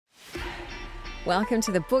Welcome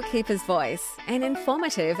to the Bookkeeper's Voice, an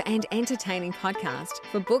informative and entertaining podcast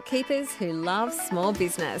for bookkeepers who love small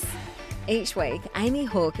business. Each week, Amy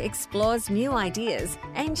Hook explores new ideas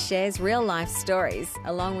and shares real-life stories,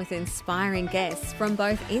 along with inspiring guests from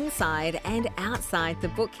both inside and outside the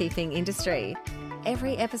bookkeeping industry.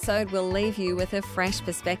 Every episode will leave you with a fresh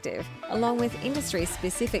perspective, along with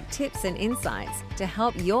industry-specific tips and insights to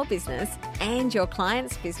help your business and your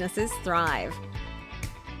clients' businesses thrive.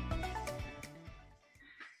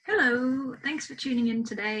 Hello, thanks for tuning in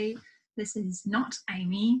today. This is not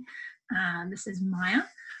Amy, this is Maya.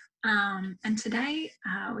 And today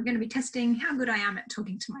we're going to be testing how good I am at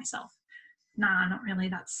talking to myself. Nah, not really,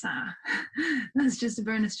 that's just a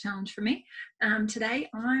bonus challenge for me. Today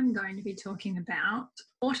I'm going to be talking about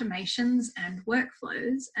automations and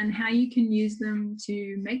workflows and how you can use them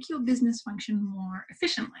to make your business function more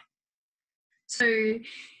efficiently. So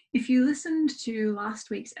if you listened to last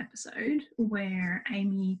week's episode where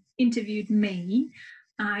Amy interviewed me,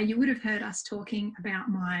 you would have heard us talking about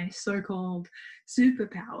my so-called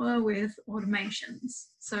superpower with automations.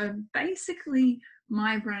 So basically,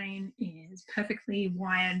 my brain is perfectly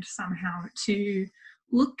wired somehow to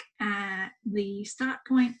look at the start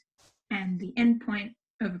point and the end point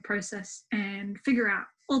of a process and figure out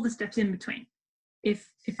all the steps in between. If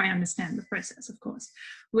I understand the process, of course,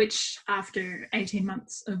 which after 18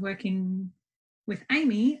 months of working with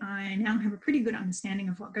Amy, I now have a pretty good understanding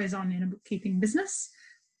of what goes on in a bookkeeping business,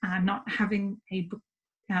 not having a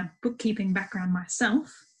bookkeeping background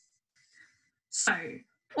myself. So,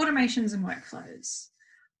 automations and workflows.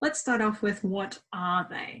 Let's start off with what are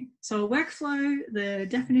they? So a workflow, the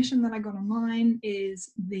definition that I got online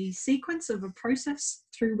is the sequence of a process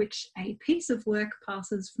through which a piece of work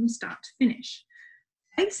passes from start to finish.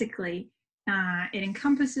 Basically, it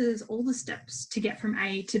encompasses all the steps to get from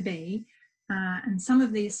A to B, and some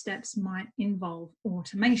of these steps might involve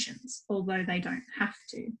automations, although they don't have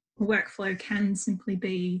to. A workflow can simply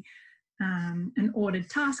be an ordered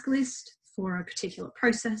task list for a particular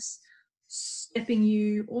process, stepping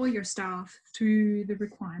you or your staff through the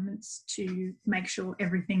requirements to make sure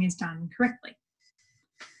everything is done correctly.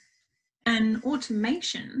 An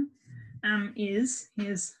automation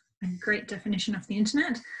here's a great definition off the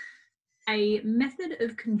internet, a method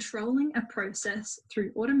of controlling a process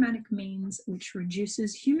through automatic means which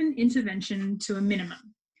reduces human intervention to a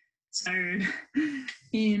minimum. So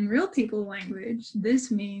in real people language,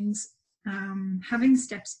 this means having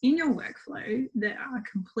steps in your workflow that are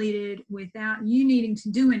completed without you needing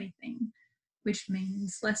to do anything, which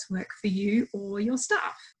means less work for you or your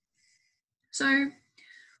staff. So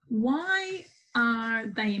why are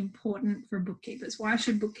they important for bookkeepers? Why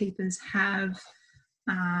should bookkeepers have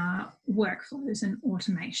workflows and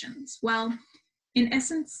automations? Well, in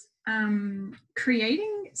essence,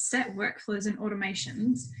 creating set workflows and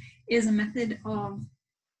automations is a method of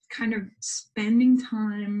kind of spending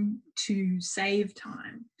time to save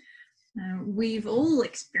time. We've all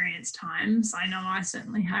experienced times, I know I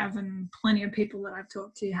certainly have, and plenty of people that I've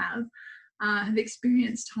talked to have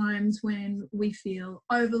experienced times when we feel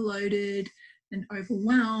overloaded and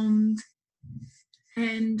overwhelmed.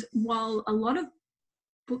 And while a lot of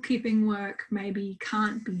bookkeeping work maybe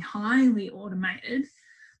can't be highly automated,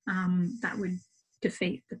 that would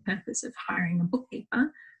defeat the purpose of hiring a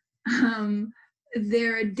bookkeeper,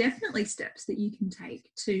 there are definitely steps that you can take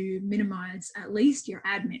to minimize at least your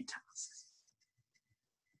admin tasks.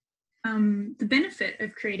 The benefit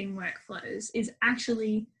of creating workflows is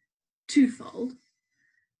actually twofold.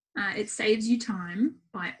 It saves you time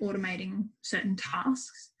by automating certain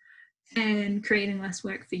tasks and creating less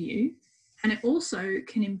work for you. And it also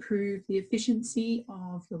can improve the efficiency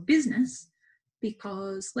of your business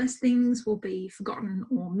because less things will be forgotten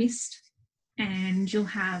or missed, and you'll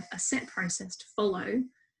have a set process to follow,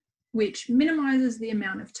 which minimizes the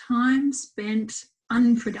amount of time spent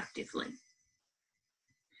unproductively.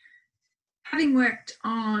 Having worked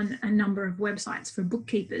on a number of websites for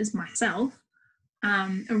bookkeepers myself,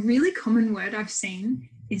 a really common word I've seen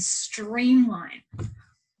is streamline.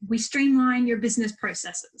 We streamline your business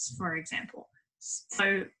processes, for example.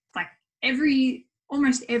 So like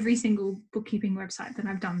almost every single bookkeeping website that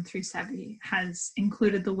I've done through Savvy has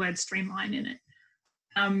included the word streamline in it.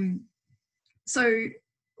 So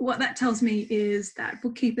what that tells me is that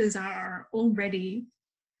bookkeepers are already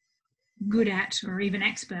good at, or even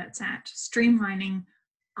experts at, streamlining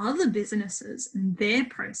other businesses and their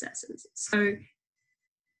processes. So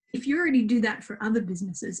if you already do that for other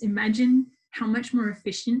businesses, imagine how much more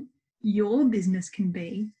efficient your business can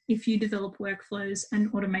be if you develop workflows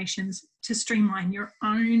and automations to streamline your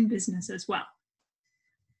own business as well.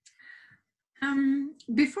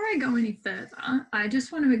 Before I go any further, I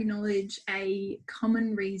just want to acknowledge a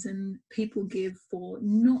common reason people give for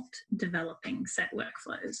not developing set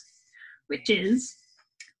workflows, which is,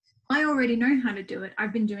 I already know how to do it.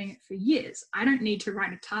 I've been doing it for years. I don't need to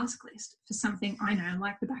write a task list for something I know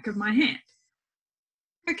like the back of my hand.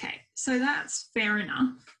 Okay, so that's fair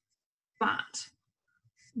enough. But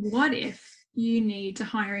what if you need to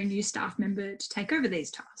hire a new staff member to take over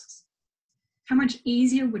these tasks? How much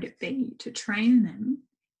easier would it be to train them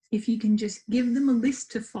if you can just give them a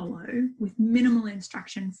list to follow with minimal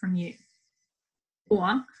instruction from you?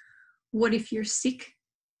 Or what if you're sick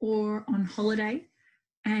or on holiday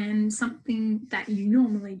and something that you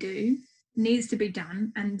normally do needs to be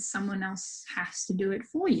done and someone else has to do it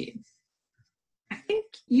for you? I think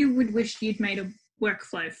you would wish you'd made a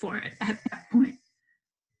workflow for it at that point.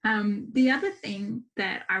 The other thing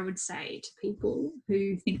that I would say to people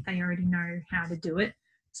who think they already know how to do it,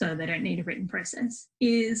 so they don't need a written process,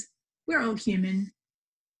 is we're all human,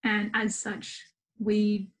 and as such,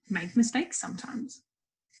 we make mistakes sometimes.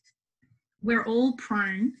 We're all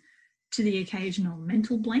prone to the occasional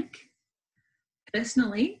mental blank.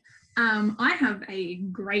 Personally, I have a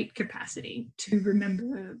great capacity to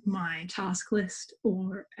remember my task list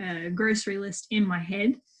or a grocery list in my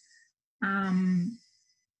head.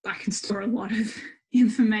 I can store a lot of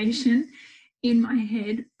information in my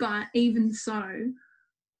head, but even so,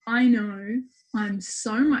 I know I'm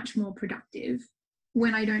so much more productive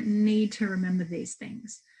when I don't need to remember these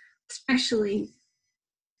things, especially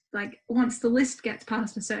like once the list gets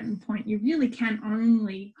past a certain point, you really can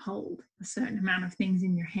only hold a certain amount of things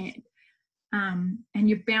in your head. And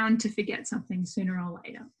you're bound to forget something sooner or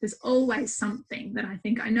later. There's always something that I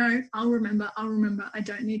think I know, I'll remember, I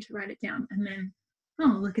don't need to write it down. And then,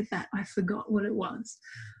 oh, look at that, I forgot what it was.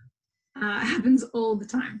 It happens all the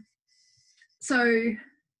time. So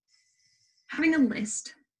having a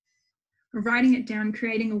list, writing it down,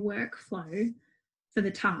 creating a workflow for the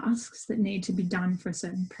tasks that need to be done for a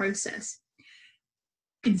certain process,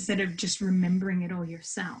 instead of just remembering it all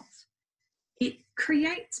yourself, it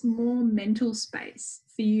creates more mental space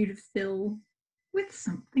for you to fill with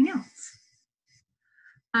something else.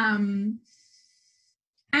 And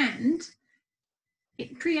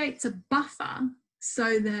it creates a buffer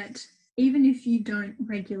so that even if you don't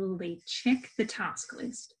regularly check the task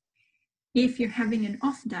list, if you're having an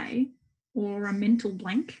off day or a mental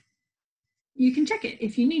blank, you can check it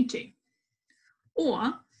if you need to.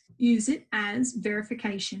 Or use it as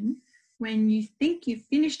verification when you think you've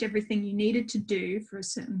finished everything you needed to do for a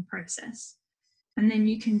certain process. And then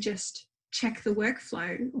you can just check the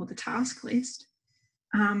workflow or the task list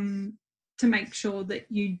to make sure that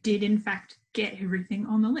you did in fact get everything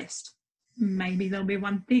on the list. Maybe there'll be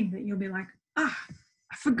one thing that you'll be like, I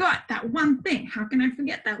forgot that one thing. How can I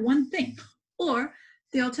forget that one thing? Or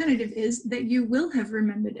the alternative is that you will have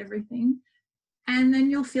remembered everything and then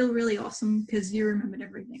you'll feel really awesome because you remembered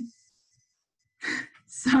everything.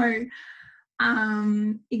 So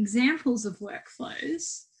examples of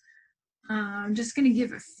workflows, I'm just going to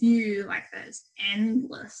give a few, like there's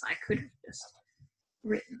endless. I could have just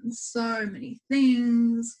written so many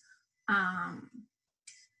things. I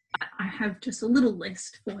have just a little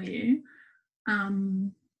list for you.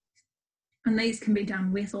 And these can be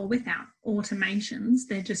done with or without automations.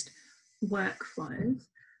 They're just workflows.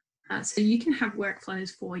 So you can have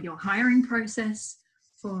workflows for your hiring process,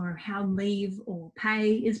 for how leave or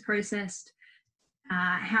pay is processed,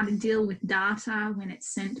 how to deal with data when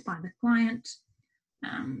it's sent by the client,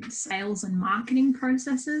 sales and marketing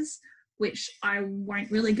processes, which I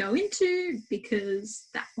won't really go into because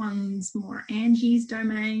that one's more Angie's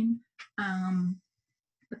domain.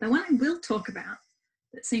 But the one I will talk about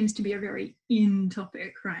that seems to be a very in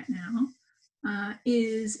topic right now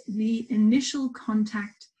is the initial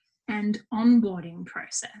contact and onboarding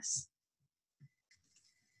process.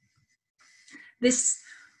 This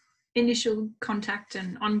initial contact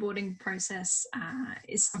and onboarding process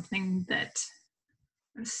is something that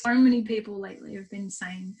so many people lately have been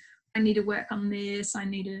saying, I need to work on this, I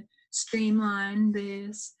need to streamline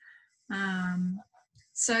this.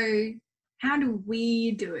 So how do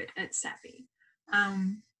we do it at Savvy?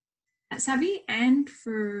 At Savvy and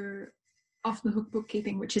for Off the Hook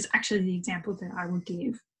Bookkeeping, which is actually the example that I will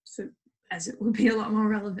give, so as it will be a lot more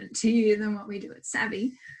relevant to you than what we do at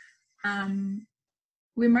Savvy.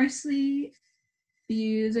 We mostly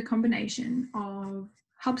use a combination of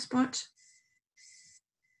HubSpot,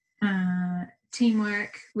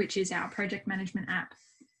 Teamwork, which is our project management app,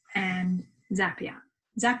 and Zapier.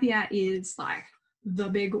 Zapier is like the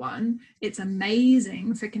big one. It's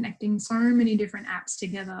amazing for connecting so many different apps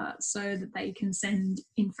together so that they can send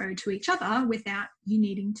info to each other without you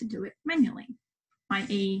needing to do it manually,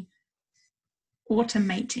 i.e.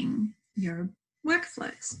 automating your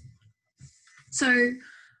workflows. So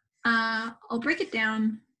I'll break it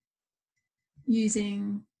down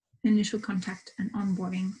using initial contact and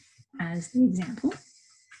onboarding as the example.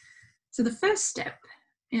 So the first step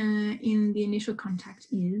in the initial contact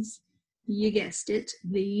is, you guessed it,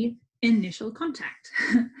 the initial contact.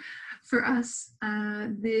 For us,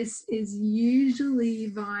 this is usually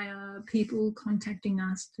via people contacting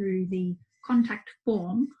us through the contact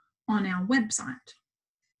form on our website.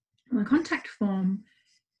 The contact form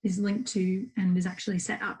is linked to and is actually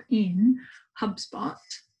set up in HubSpot.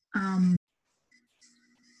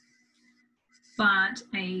 But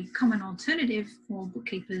a common alternative for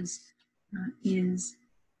bookkeepers is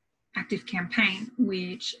ActiveCampaign,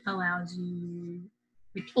 which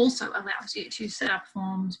also allows you to set up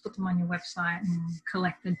forms, put them on your website and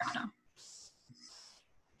collect the data.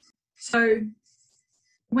 So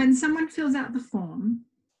when someone fills out the form,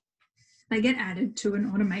 they get added to an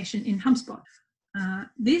automation in HubSpot.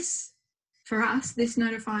 For us, this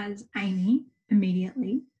notifies Amy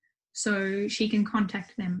immediately, so she can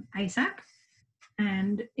contact them ASAP.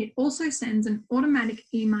 And it also sends an automatic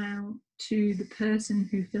email to the person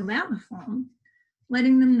who filled out the form,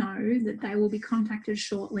 letting them know that they will be contacted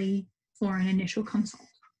shortly for an initial consult.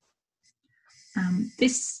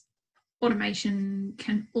 This automation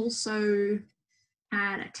can also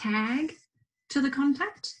add a tag to the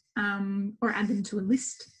contact or add them to a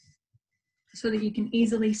list so that you can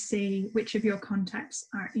easily see which of your contacts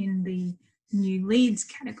are in the new leads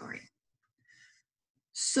category.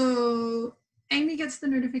 So Amy gets the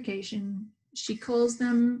notification. She calls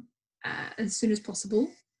them as soon as possible.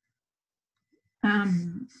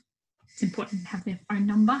 It's important to have their phone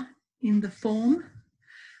number in the form.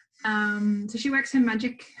 So she works her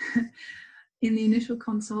magic in the initial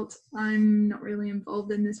consult. I'm not really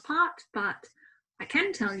involved in this part, but I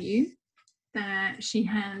can tell you that she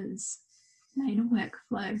has made a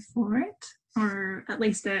workflow for it, or at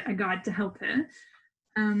least a guide to help her.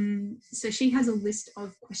 So she has a list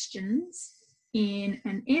of questions in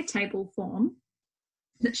an Airtable form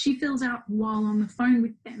that she fills out while on the phone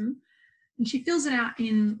with them. And she fills it out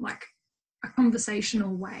in like a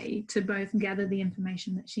conversational way to both gather the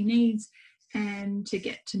information that she needs and to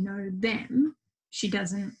get to know them.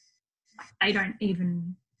 They don't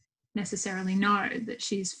even necessarily know that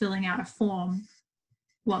she's filling out a form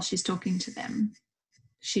while she's talking to them.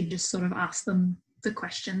 She just sort of asks them the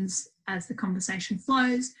questions as the conversation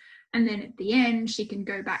flows. And then at the end, she can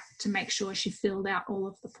go back to make sure she filled out all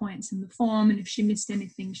of the points in the form. And if she missed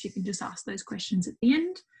anything, she can just ask those questions at the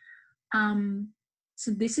end.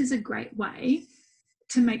 So this is a great way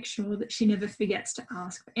to make sure that she never forgets to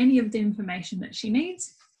ask for any of the information that she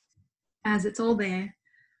needs, as it's all there.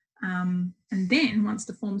 And then once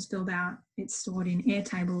the form's filled out, it's stored in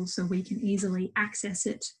Airtable so we can easily access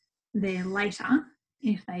it there later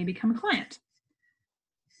if they become a client.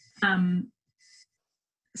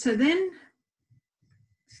 So then,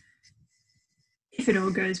 if it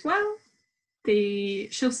all goes well,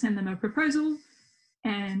 she'll send them a proposal,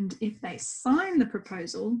 and if they sign the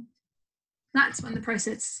proposal, that's when the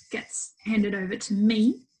process gets handed over to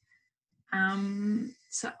me.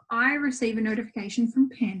 So I receive a notification from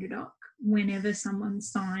PandaDoc whenever someone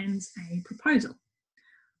signs a proposal.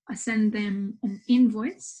 I send them an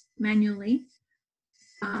invoice manually,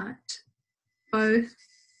 but both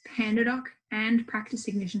PandaDoc and Practice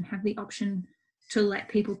Ignition have the option to let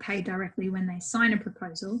people pay directly when they sign a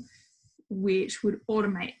proposal, which would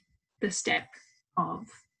automate the step of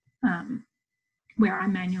where I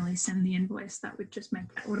manually send the invoice. That would just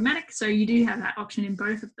make that automatic. So you do have that option in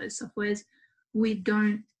both of those softwares. We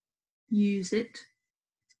don't use it,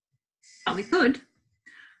 but we could.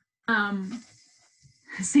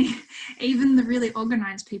 See, even the really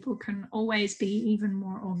organized people can always be even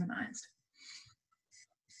more organized.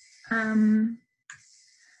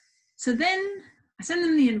 So then I send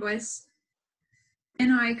them the invoice,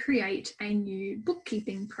 and I create a new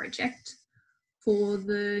bookkeeping project for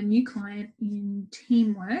the new client in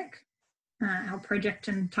Teamwork, our project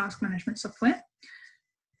and task management software.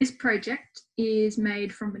 This project is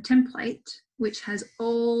made from a template which has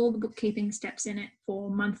all the bookkeeping steps in it for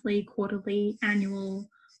monthly, quarterly, annual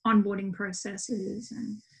onboarding processes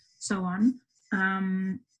and so on.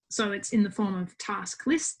 So it's in the form of task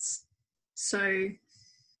lists. So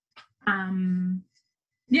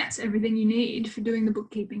yes, everything you need for doing the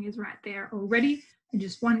bookkeeping is right there already. And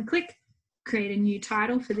just one click, create a new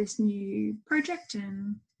title for this new project,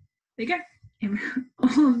 and there you go.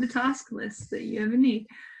 all of the task lists that you ever need.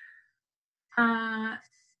 And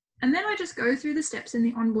then I just go through the steps in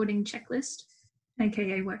the onboarding checklist,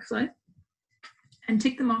 aka workflow, and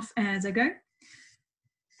tick them off as I go.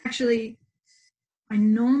 Actually, I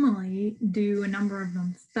normally do a number of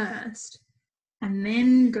them first and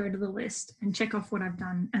then go to the list and check off what I've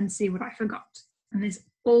done and see what I forgot. And there's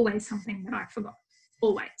always something that I forgot,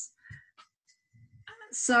 always.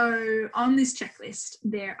 So on this checklist,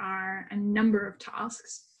 there are a number of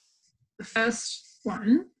tasks. The first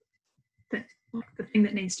one, the thing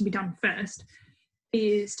that needs to be done first,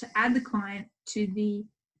 is to add the client to the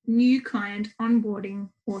new client onboarding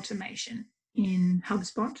automation in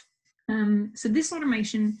HubSpot. So this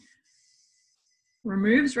automation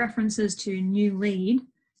removes references to new lead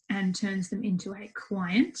and turns them into a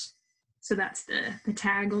client. So that's the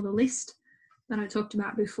tag or the list that I talked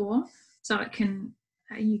about before. So it can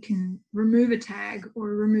you can remove a tag or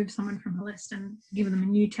remove someone from a list and give them a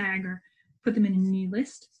new tag or put them in a new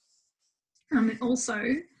list. It also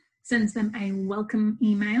sends them a welcome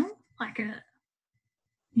email, like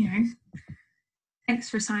thanks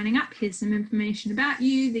for signing up. Here's some information about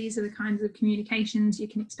you. These are the kinds of communications you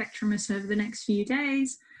can expect from us over the next few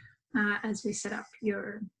days as we set up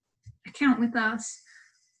your account with us.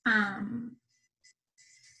 And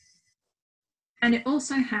it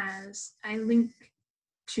also has a link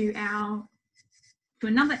to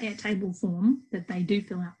another Airtable form that they do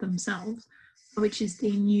fill out themselves, which is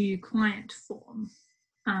the new client form.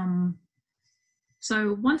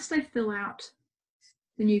 So once they fill out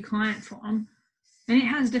the new client form, and it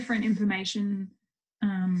has different information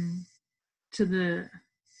to the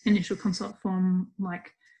initial consult form,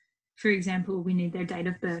 like, for example, we need their date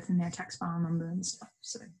of birth and their tax file number and stuff.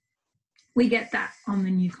 So we get that on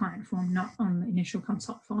the new client form, not on the initial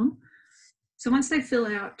consult form. So once they fill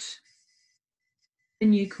out the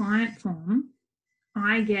new client form,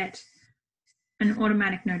 I get an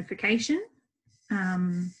automatic notification.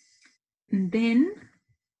 And then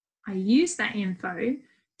I use that info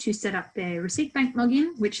to set up their receipt bank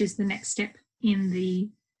login, which is the next step in the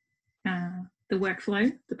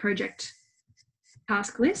workflow, the project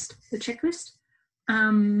task list, the checklist.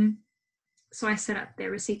 So I set up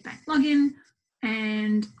their receipt bank login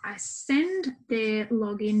and I send their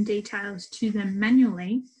login details to them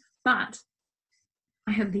manually, but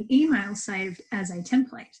I have the email saved as a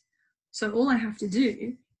template. So all I have to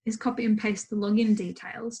do is copy and paste the login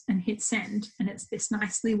details and hit send, and it's this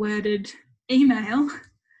nicely worded email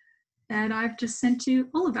that I've just sent to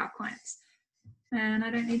all of our clients. And I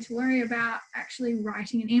don't need to worry about actually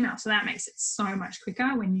writing an email. So that makes it so much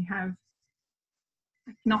quicker when you have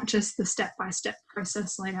not just the step-by-step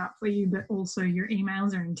process laid out for you, but also your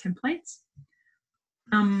emails are in templates.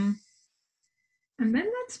 And then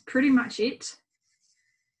that's pretty much it.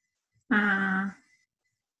 And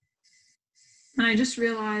I just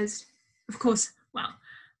realized, of course,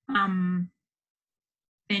 then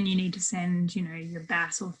you need to send, your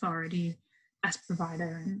BAS authority, BAS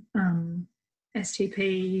provider, and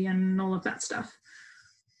STP and all of that stuff,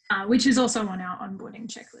 which is also on our onboarding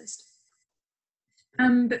checklist.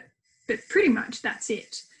 But pretty much that's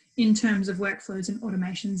it in terms of workflows and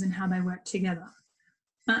automations and how they work together.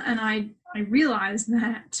 And I realized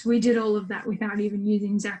that we did all of that without even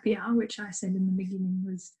using Zapier, which I said in the beginning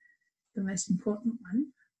was the most important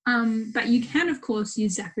one. But you can, of course,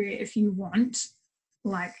 use Zapier if you want.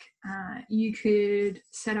 Like you could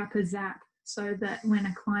set up a Zap so that when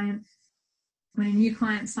a new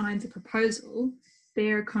client signs a proposal,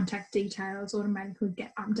 their contact details automatically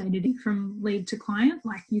get updated from lead to client.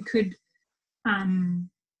 Like you could,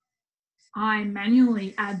 I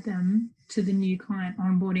manually add them to the new client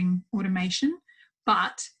onboarding automation,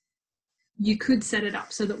 but you could set it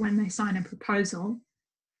up so that when they sign a proposal,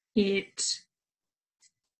 it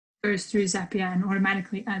goes through Zapier and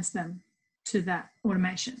automatically adds them to that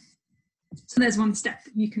automation. So there's one step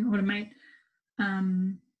that you can automate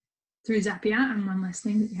through Zapier and one less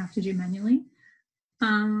thing that you have to do manually.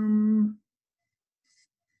 You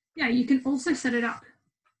can also set it up.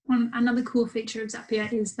 Another cool feature of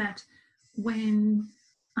Zapier is that when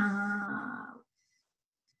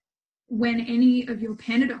any of your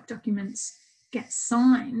PandaDoc documents get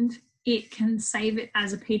signed, it can save it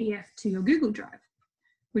as a PDF to your Google Drive,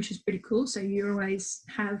 which is pretty cool. So you always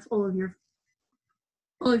have all of your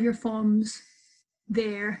forms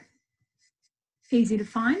there, easy to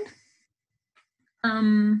find.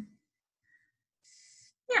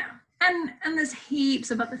 And there's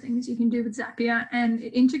heaps of other things you can do with Zapier, and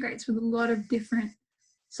it integrates with a lot of different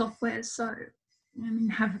softwares. So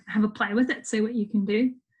have a play with it, see what you can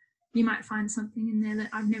do. You might find something in there that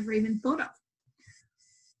I've never even thought of.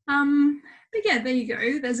 But yeah, there you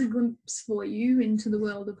go. There's a glimpse for you into the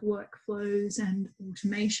world of workflows and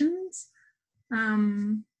automations.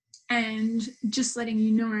 And just letting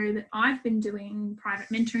you know that I've been doing private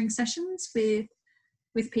mentoring sessions with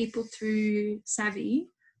people through Savvy,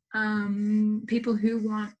 people who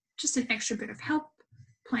want just an extra bit of help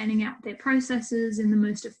planning out their processes in the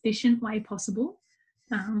most efficient way possible,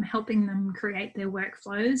 helping them create their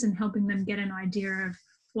workflows and helping them get an idea of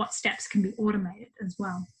what steps can be automated as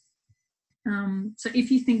well. So if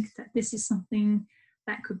you think that this is something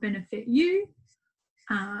that could benefit you,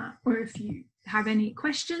 or if you have any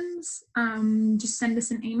questions, just send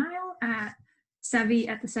us an email at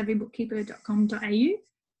savvy@thesavvybookkeeper.com.au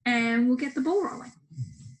and we'll get the ball rolling.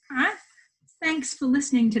 All right. Thanks for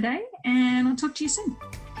listening today, and I'll talk to you soon.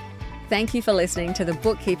 Thank you for listening to The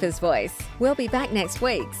Bookkeeper's Voice. We'll be back next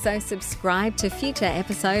week, so subscribe to future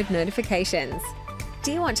episode notifications.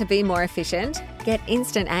 Do you want to be more efficient? Get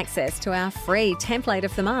instant access to our free template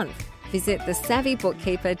of the month. Visit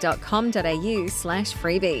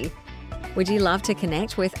thesavvybookkeeper.com.au/freebie. Would you love to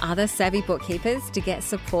connect with other savvy bookkeepers to get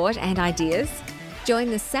support and ideas?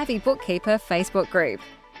 Join the Savvy Bookkeeper Facebook group.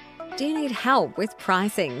 Do you need help with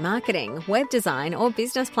pricing, marketing, web design, or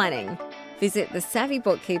business planning? Visit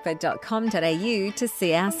thesavvybookkeeper.com.au to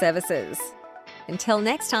see our services. Until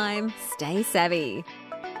next time, stay savvy.